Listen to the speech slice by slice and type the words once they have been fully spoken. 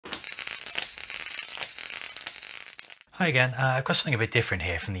Hi again, I've got something a bit different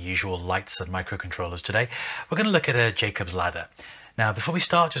here from the usual lights and microcontrollers today. We're going to look at a Jacob's ladder. Now before we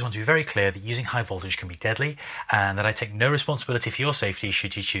start, just want to be very clear that using high voltage can be deadly and that I take no responsibility for your safety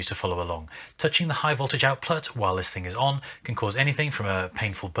should you choose to follow along. Touching the high voltage output while this thing is on can cause anything from a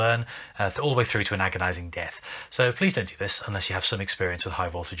painful burn all the way through to an agonizing death. So please don't do this unless you have some experience with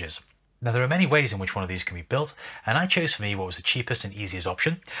high voltages. Now there are many ways in which one of these can be built, and I chose for me what was the cheapest and easiest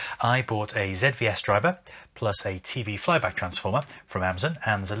option. I bought a ZVS driver plus a TV flyback transformer from Amazon,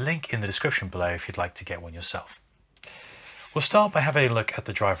 and there's a link in the description below if you'd like to get one yourself. We'll start by having a look at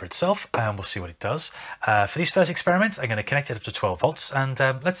the driver itself and we'll see what it does. For these first experiments I'm going to connect it up to 12 volts and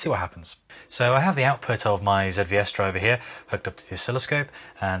let's see what happens. So I have the output of my ZVS driver here hooked up to the oscilloscope,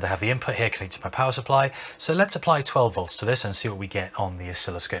 and I have the input here connected to my power supply. So let's apply 12 volts to this and see what we get on the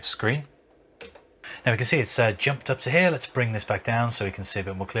oscilloscope screen. Now we can see it's jumped up to here. Let's bring this back down so we can see a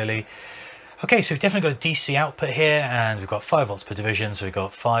bit more clearly. Okay, so we've definitely got a DC output here, and we've got 5 volts per division, so we've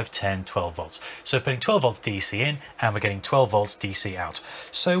got 5, 10, 12 volts. So we're putting 12 volts DC in, and we're getting 12 volts DC out.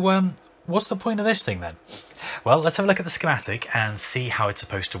 So what's the point of this thing then? Well, let's have a look at the schematic and see how it's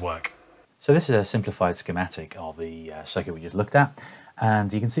supposed to work. So this is a simplified schematic of the circuit we just looked at,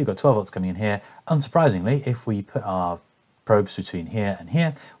 and you can see we've got 12 volts coming in here. Unsurprisingly, if we put our probes between here and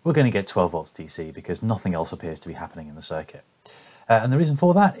here, we're going to get 12 volts DC because nothing else appears to be happening in the circuit. And the reason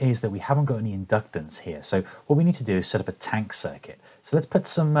for that is that we haven't got any inductance here. So what we need to do is set up a tank circuit. So let's put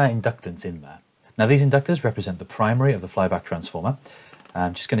some inductance in there. Now these inductors represent the primary of the flyback transformer.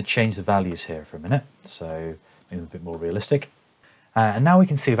 I'm just going to change the values here for a minute, so maybe a bit more realistic. And now we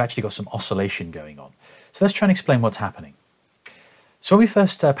can see we've actually got some oscillation going on. So let's try and explain what's happening. So when we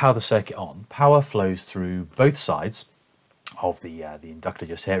first power the circuit on, power flows through both sides of the inductor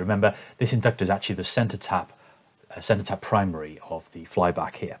just here. Remember, this inductor is actually the center tap primary of the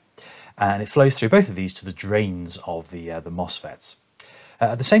flyback here, and it flows through both of these to the drains of the MOSFETs.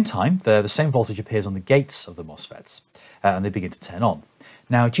 At the same time, the same voltage appears on the gates of the MOSFETs, and they begin to turn on.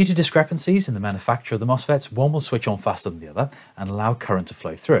 Now, due to discrepancies in the manufacture of the MOSFETs, one will switch on faster than the other and allow current to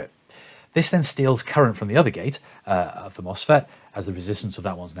flow through it. This then steals current from the other gate of the MOSFET, as the resistance of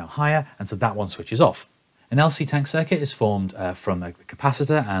that one's now higher, and so that one switches off. An LC tank circuit is formed from a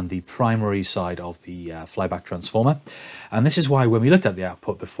capacitor and the primary side of the flyback transformer, and this is why when we looked at the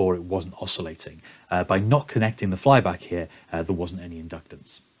output before it wasn't oscillating. By not connecting the flyback here, there wasn't any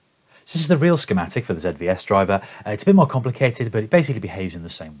inductance. So this is the real schematic for the ZVS driver. It's a bit more complicated, but it basically behaves in the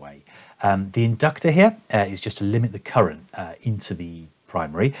same way. The inductor here is just to limit the current into the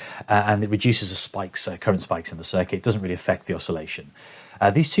primary, and it reduces the current spikes in the circuit. It doesn't really affect the oscillation.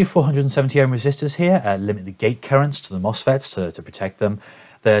 These two 470 ohm resistors here limit the gate currents to the MOSFETs to protect them.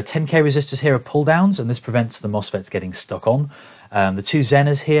 The 10k resistors here are pull downs, and this prevents the MOSFETs getting stuck on. The two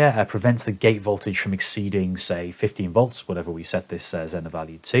Zeners here prevents the gate voltage from exceeding, say, 15 volts, whatever we set this Zener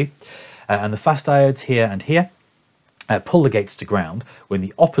value to. And the fast diodes here and here pull the gates to ground when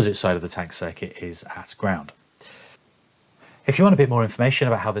the opposite side of the tank circuit is at ground. If you want a bit more information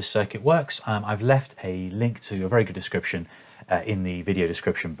about how this circuit works, I've left a link to a very good description in the video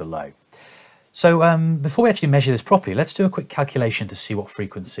description below. So before we actually measure this properly, let's do a quick calculation to see what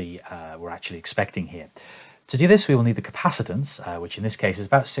frequency we're actually expecting here. To do this, we will need the capacitance, which in this case is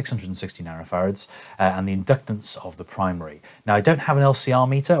about 660 nanofarads, and the inductance of the primary. Now, I don't have an LCR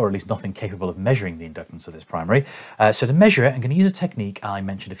meter, or at least nothing capable of measuring the inductance of this primary. So to measure it, I'm going to use a technique I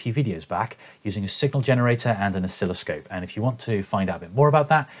mentioned a few videos back, using a signal generator and an oscilloscope. And if you want to find out a bit more about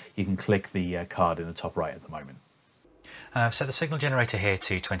that, you can click the card in the top right at the moment. I've set the signal generator here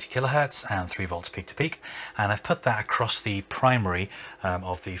to 20 kilohertz and 3 volts peak to peak, and I've put that across the primary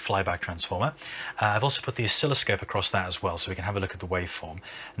of the flyback transformer. I've also put the oscilloscope across that as well, so we can have a look at the waveform.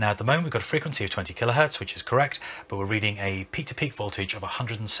 Now at the moment we've got a frequency of 20 kilohertz, which is correct, but we're reading a peak to peak voltage of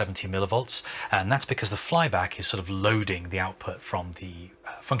 170 millivolts, and that's because the flyback is sort of loading the output from the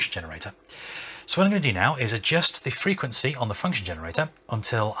function generator. So what I'm going to do now is adjust the frequency on the function generator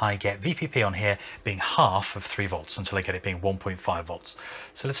until I get VPP on here being half of 3 volts, until I get it being 1.5 volts.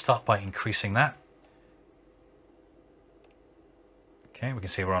 So let's start by increasing that. Okay, we can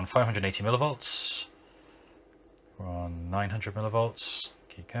see we're on 580 millivolts. We're on 900 millivolts.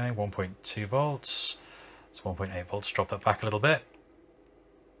 Keep going, 1.2 volts. It's 1.8 volts, drop that back a little bit.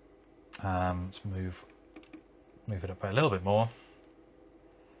 Let's move it up by a little bit more.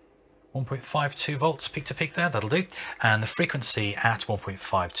 1.52 volts peak to peak there, that'll do. And the frequency at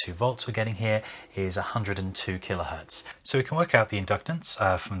 1.52 volts we're getting here is 102 kilohertz. So we can work out the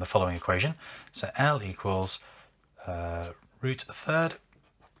inductance from the following equation. So L equals root a third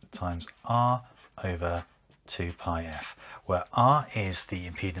times R over 2 pi f, where R is the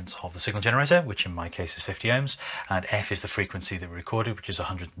impedance of the signal generator, which in my case is 50 ohms, and F is the frequency that we recorded, which is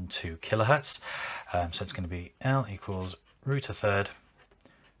 102 kilohertz. So it's going to be L equals root a third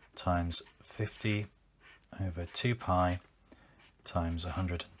times 50 over 2 pi times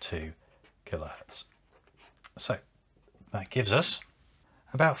 102 kilohertz. So that gives us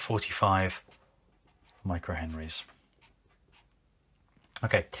about 45 microhenries.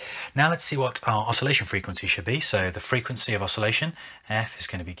 Okay, now let's see what our oscillation frequency should be. So the frequency of oscillation, F, is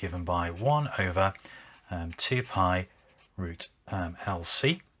going to be given by 1 over 2 pi root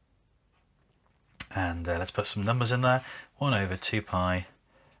LC. And let's put some numbers in there. 1 over 2 pi,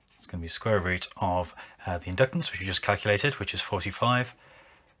 it's going to be square root of the inductance, which we just calculated, which is 45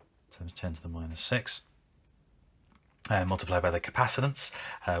 times 10 to the minus 6. Multiplied by the capacitance,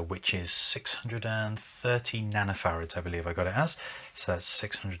 which is 630 nanofarads, I believe I got it as. So that's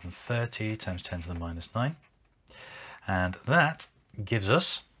 630 times 10 to the minus 9. And that gives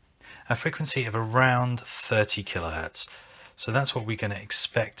us a frequency of around 30 kilohertz. So that's what we're going to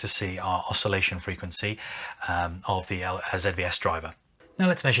expect to see our oscillation frequency of the ZVS driver. Now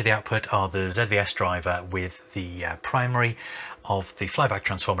let's measure the output of the ZVS driver with the primary of the flyback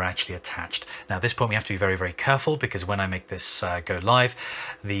transformer actually attached. Now at this point we have to be very, very careful, because when I make this go live,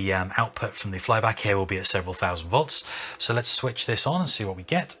 the output from the flyback here will be at several thousand volts. So let's switch this on and see what we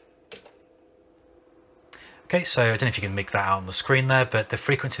get. Okay, so I don't know if you can make that out on the screen there, but the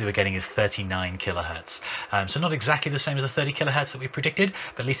frequency that we're getting is 39 kilohertz. So not exactly the same as the 30 kilohertz that we predicted,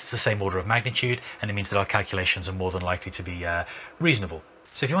 but at least it's the same order of magnitude, and it means that our calculations are more than likely to be reasonable.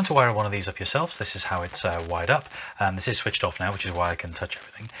 So if you want to wire one of these up yourselves, this is how it's wired up. This is switched off now, which is why I can touch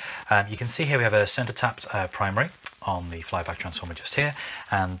everything. You can see here we have a center tapped primary on the flyback transformer just here,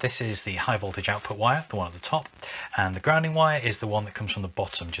 and this is the high voltage output wire, the one at the top, and the grounding wire is the one that comes from the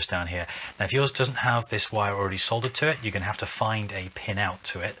bottom just down here. Now if yours doesn't have this wire already soldered to it, you're going to have to find a pin out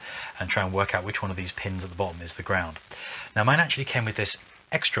to it and try and work out which one of these pins at the bottom is the ground. Now mine actually came with this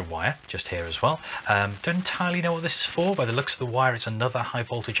extra wire just here as well. Don't entirely know what this is for. By the looks of the wire, it's another high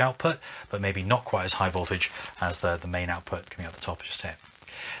voltage output, but maybe not quite as high voltage as the main output coming out the top just here.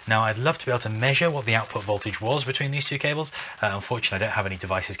 Now I'd love to be able to measure what the output voltage was between these two cables. Unfortunately I don't have any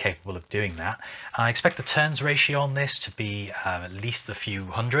devices capable of doing that. I expect the turns ratio on this to be at least a few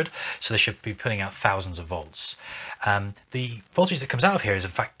hundred, so they should be putting out thousands of volts. The voltage that comes out of here is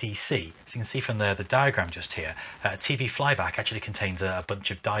in fact DC. As you can see from the diagram just here, TV flyback actually contains a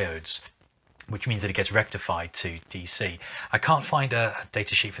bunch of diodes, which means that it gets rectified to DC. I can't find a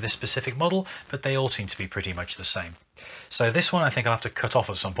datasheet for this specific model, but they all seem to be pretty much the same. So this one I think I'll have to cut off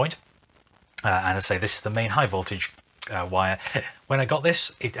at some point. And I say this is the main high voltage wire. When I got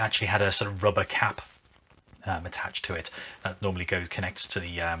this, it actually had a sort of rubber cap attached to it that normally connects to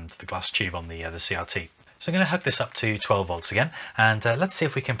the glass tube on the CRT. So I'm going to hook this up to 12 volts again, and let's see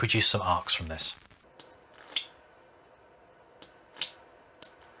if we can produce some arcs from this.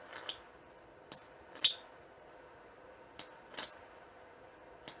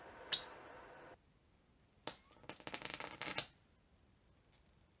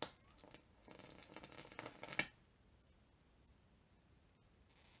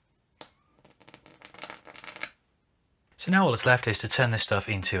 So now all that's left is to turn this stuff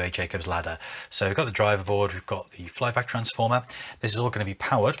into a Jacob's ladder. So we've got the driver board, we've got the flyback transformer. This is all going to be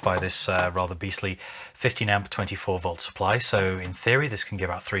powered by this rather beastly 15 amp 24 volt supply. So in theory this can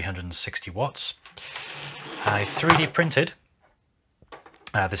give out 360 watts. I 3D printed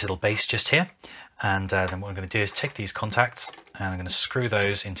this little base just here, and then what I'm going to do is take these contacts and I'm going to screw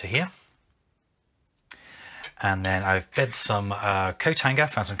those into here. And then I've bent some coat hanger,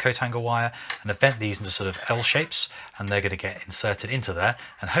 found some coat hanger wire, and I've bent these into sort of L shapes, and they're going to get inserted into there,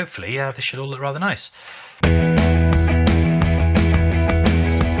 and hopefully this should all look rather nice.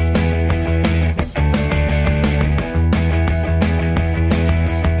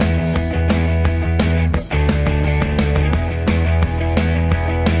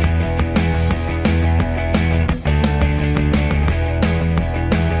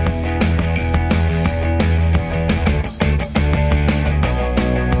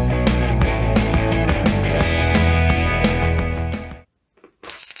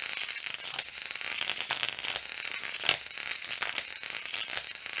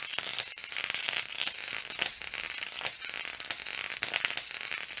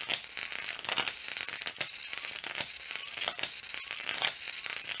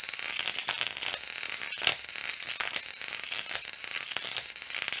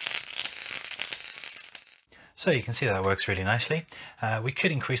 So you can see that works really nicely. We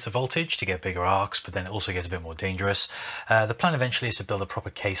could increase the voltage to get bigger arcs, but then it also gets a bit more dangerous. The plan eventually is to build a proper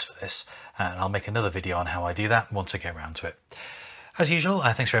case for this, and I'll make another video on how I do that once I get around to it. As usual,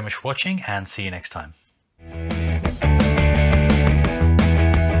 thanks very much for watching, and see you next time.